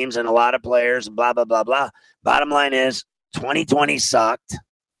lot of teams and a lot of players, blah, blah, blah, blah. Bottom line is 2020 sucked.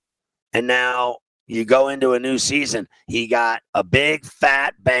 And now you go into a new season. He got a big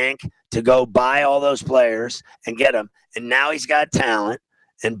fat bank to go buy all those players and get them. And now he's got talent.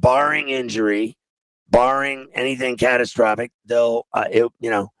 And barring injury, barring anything catastrophic, they'll,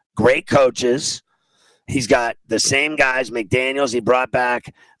 great coaches. He's got the same guys, McDaniels. He brought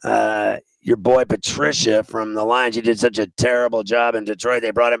back your boy Patricia from the Lions. He did such a terrible job in Detroit.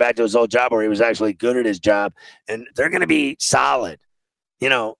 They brought him back to his old job where he was actually good at his job. And they're going to be solid.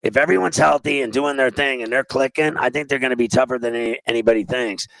 If everyone's healthy and doing their thing and they're clicking, I think they're going to be tougher than anybody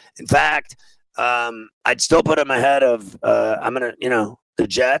thinks. In fact, I'd still put them ahead of the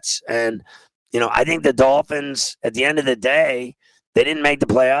Jets. And, I think the Dolphins, at the end of the day, they didn't make the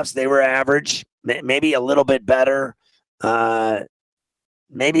playoffs. They were average, maybe a little bit better.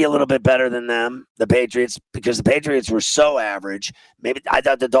 Maybe a little bit better than them, the Patriots, because the Patriots were so average. Maybe I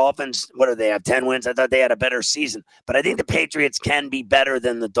thought the Dolphins, what do they have, 10 wins? I thought they had a better season. But I think the Patriots can be better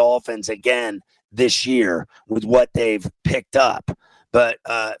than the Dolphins again this year with what they've picked up. But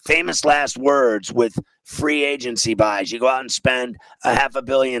famous last words with free agency buys. You go out and spend $500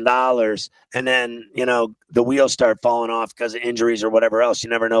 million, and then, the wheels start falling off because of injuries or whatever else. You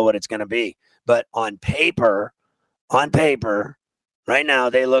never know what it's going to be. But on paper, right now,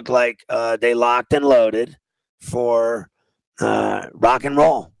 they look like they locked and loaded for rock and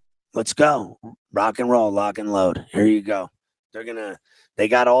roll. Let's go. Rock and roll, lock and load. Here you go. They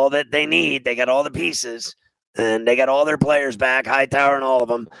got all that they need. They got all the pieces, and they got all their players back, Hightower and all of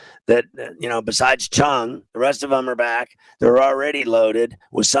them that, besides Chung, the rest of them are back. They're already loaded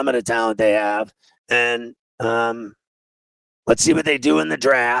with some of the talent they have. And let's see what they do in the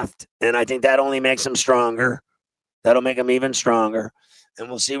draft. And I think that only makes them stronger. That'll make them even stronger, and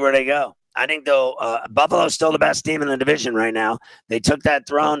we'll see where they go. I think, though, Buffalo's still the best team in the division right now. They took that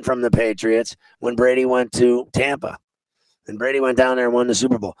throne from the Patriots when Brady went to Tampa, and Brady went down there and won the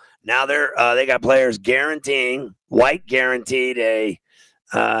Super Bowl. Now they got players guaranteed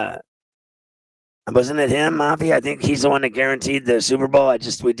wasn't it him, Mafi? I think he's the one that guaranteed the Super Bowl.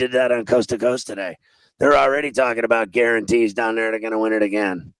 We did that on Coast to Coast today. They're already talking about guarantees down there. They're going to win it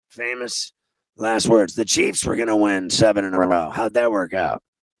again. Famous last words. The Chiefs were going to win 7 in a row. How'd that work out?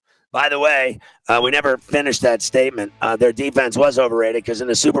 By the way, we never finished that statement. Their defense was overrated because in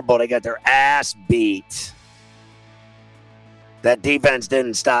the Super Bowl, they got their ass beat. That defense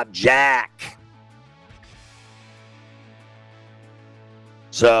didn't stop Jack.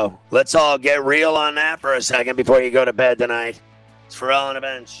 So let's all get real on that for a second before you go to bed tonight. It's Ferrall on the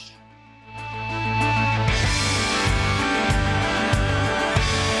bench.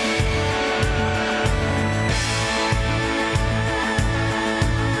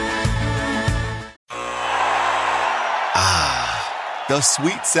 The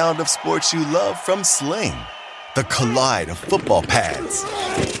sweet sound of sports you love from Sling. The collide of football pads.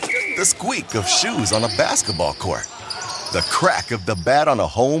 The squeak of shoes on a basketball court. The crack of the bat on a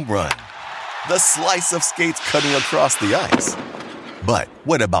home run. The slice of skates cutting across the ice. But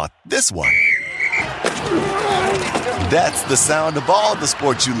what about this one? That's the sound of all the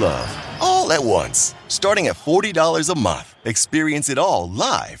sports you love, all at once. Starting at $40 a month. Experience it all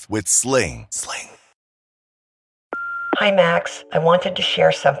live with Sling. Hi, Max. I wanted to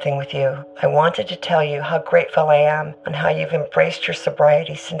share something with you. I wanted to tell you how grateful I am and how you've embraced your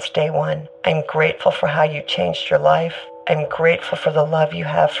sobriety since day one. I'm grateful for how you changed your life. I'm grateful for the love you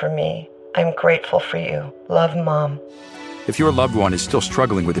have for me. I'm grateful for you. Love, Mom. If your loved one is still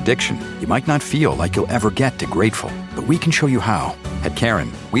struggling with addiction, you might not feel like you'll ever get to grateful, but we can show you how. At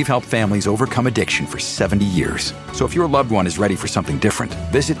Caron, we've helped families overcome addiction for 70 years. So if your loved one is ready for something different,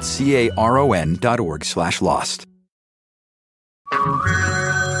 visit caron.org/lost.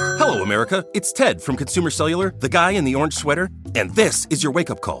 Hello, America. It's Ted from Consumer Cellular, the guy in the orange sweater, and this is your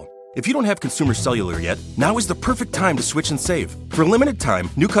wake-up call. If you don't have Consumer Cellular yet, now is the perfect time to switch and save. For a limited time,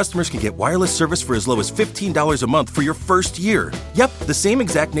 new customers can get wireless service for as low as $15 a month for your first year. Yep, the same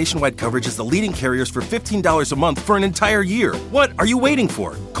exact nationwide coverage as the leading carriers for $15 a month for an entire year. What are you waiting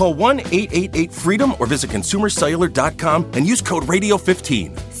for? Call 1-888-FREEDOM or visit consumercellular.com and use code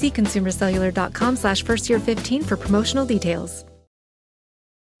RADIO15. See consumercellular.com/firstyear15 for promotional details.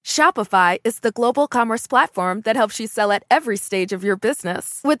 Shopify is the global commerce platform that helps you sell at every stage of your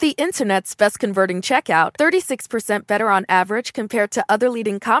business. With the internet's best converting checkout, 36% better on average compared to other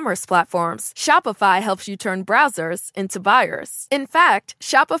leading commerce platforms, Shopify helps you turn browsers into buyers. In fact,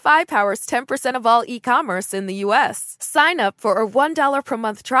 Shopify powers 10% of all e-commerce in the U.S. Sign up for a $1 per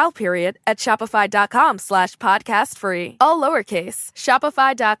month trial period at shopify.com/podcast-free. All lowercase,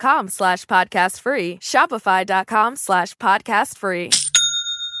 shopify.com/podcast-free, shopify.com/podcast-free.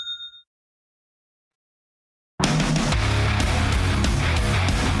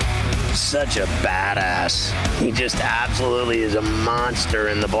 Such a badass. He just absolutely is a monster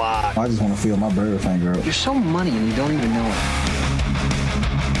in the block. I just want to feel my burger finger up. You're so money and you don't even know it.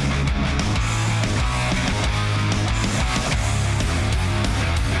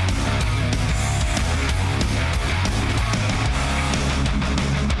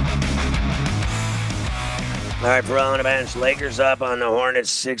 All right, Ferrall on the bench. Lakers up on the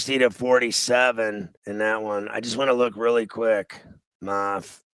Hornets 60-47 in that one. I just want to look really quick,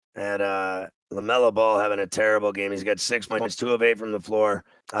 Moff, at LaMelo Ball having a terrible game. He's got 6 points, 2 of 8 from the floor,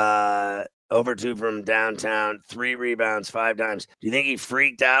 over 2 from downtown, 3 rebounds, 5 dimes. Do you think he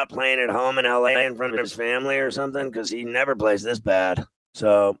freaked out playing at home in LA in front of his family or something? Because he never plays this bad.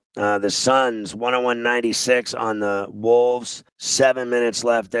 So the Suns 101-96 on the Wolves. 7 minutes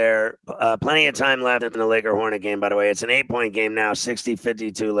left there. Plenty of time left in the Laker-Hornet game, by the way. It's an 8-point game now,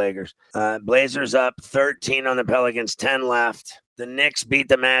 60-52 Lakers. Blazers up 13 on the Pelicans, 10 left. The Knicks beat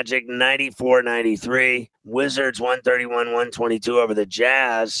the Magic 94-93. Wizards 131-122 over the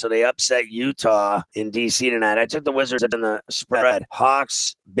Jazz, so they upset Utah in D.C. tonight. I took the Wizards in the spread.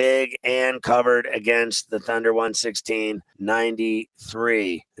 Hawks big and covered against the Thunder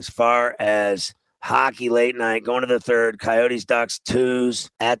 116-93. As far as hockey late night, going to the third. Coyotes, Ducks, 2s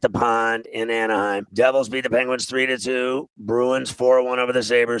at the Pond in Anaheim. Devils beat the Penguins 3-2. Bruins 4-1 over the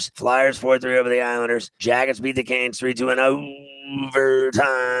Sabres. Flyers 4-3 over the Islanders. Jackets beat the Canes 3-2 in overtime.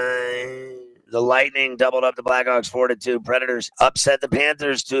 The Lightning doubled up the Blackhawks 4-2. Predators upset the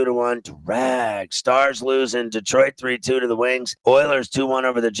Panthers 2-1. Drag. Stars lose in Detroit 3-2 to the Wings. Oilers 2-1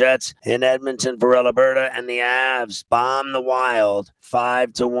 over the Jets in Edmonton for Alberta. And the Avs bomb the Wild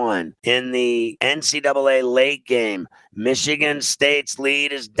 5-1. In the NCAA late game, Michigan State's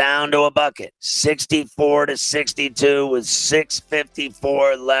lead is down to a bucket, 64-62 with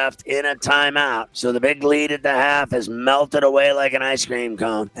 6:54 left in a timeout. So the big lead at the half has melted away like an ice cream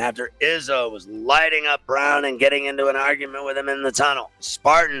cone after Izzo was lighting up Brown and getting into an argument with him in the tunnel.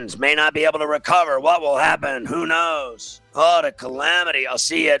 Spartans may not be able to recover. What will happen? Who knows? Oh, the calamity. I'll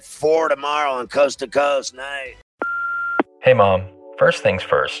see you at 4 tomorrow on Coast to Coast Night. Hey, Mom. First things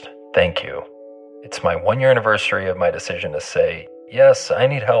first, thank you. It's my 1-year anniversary of my decision to say, yes, I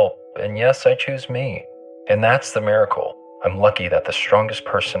need help, and yes, I choose me. And that's the miracle. I'm lucky that the strongest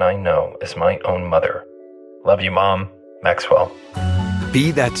person I know is my own mother. Love you, Mom. Maxwell.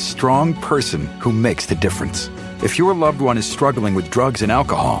 Be that strong person who makes the difference. If your loved one is struggling with drugs and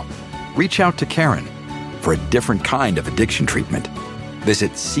alcohol, reach out to Caron for a different kind of addiction treatment.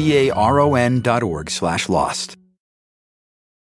 Visit caron.org/lost.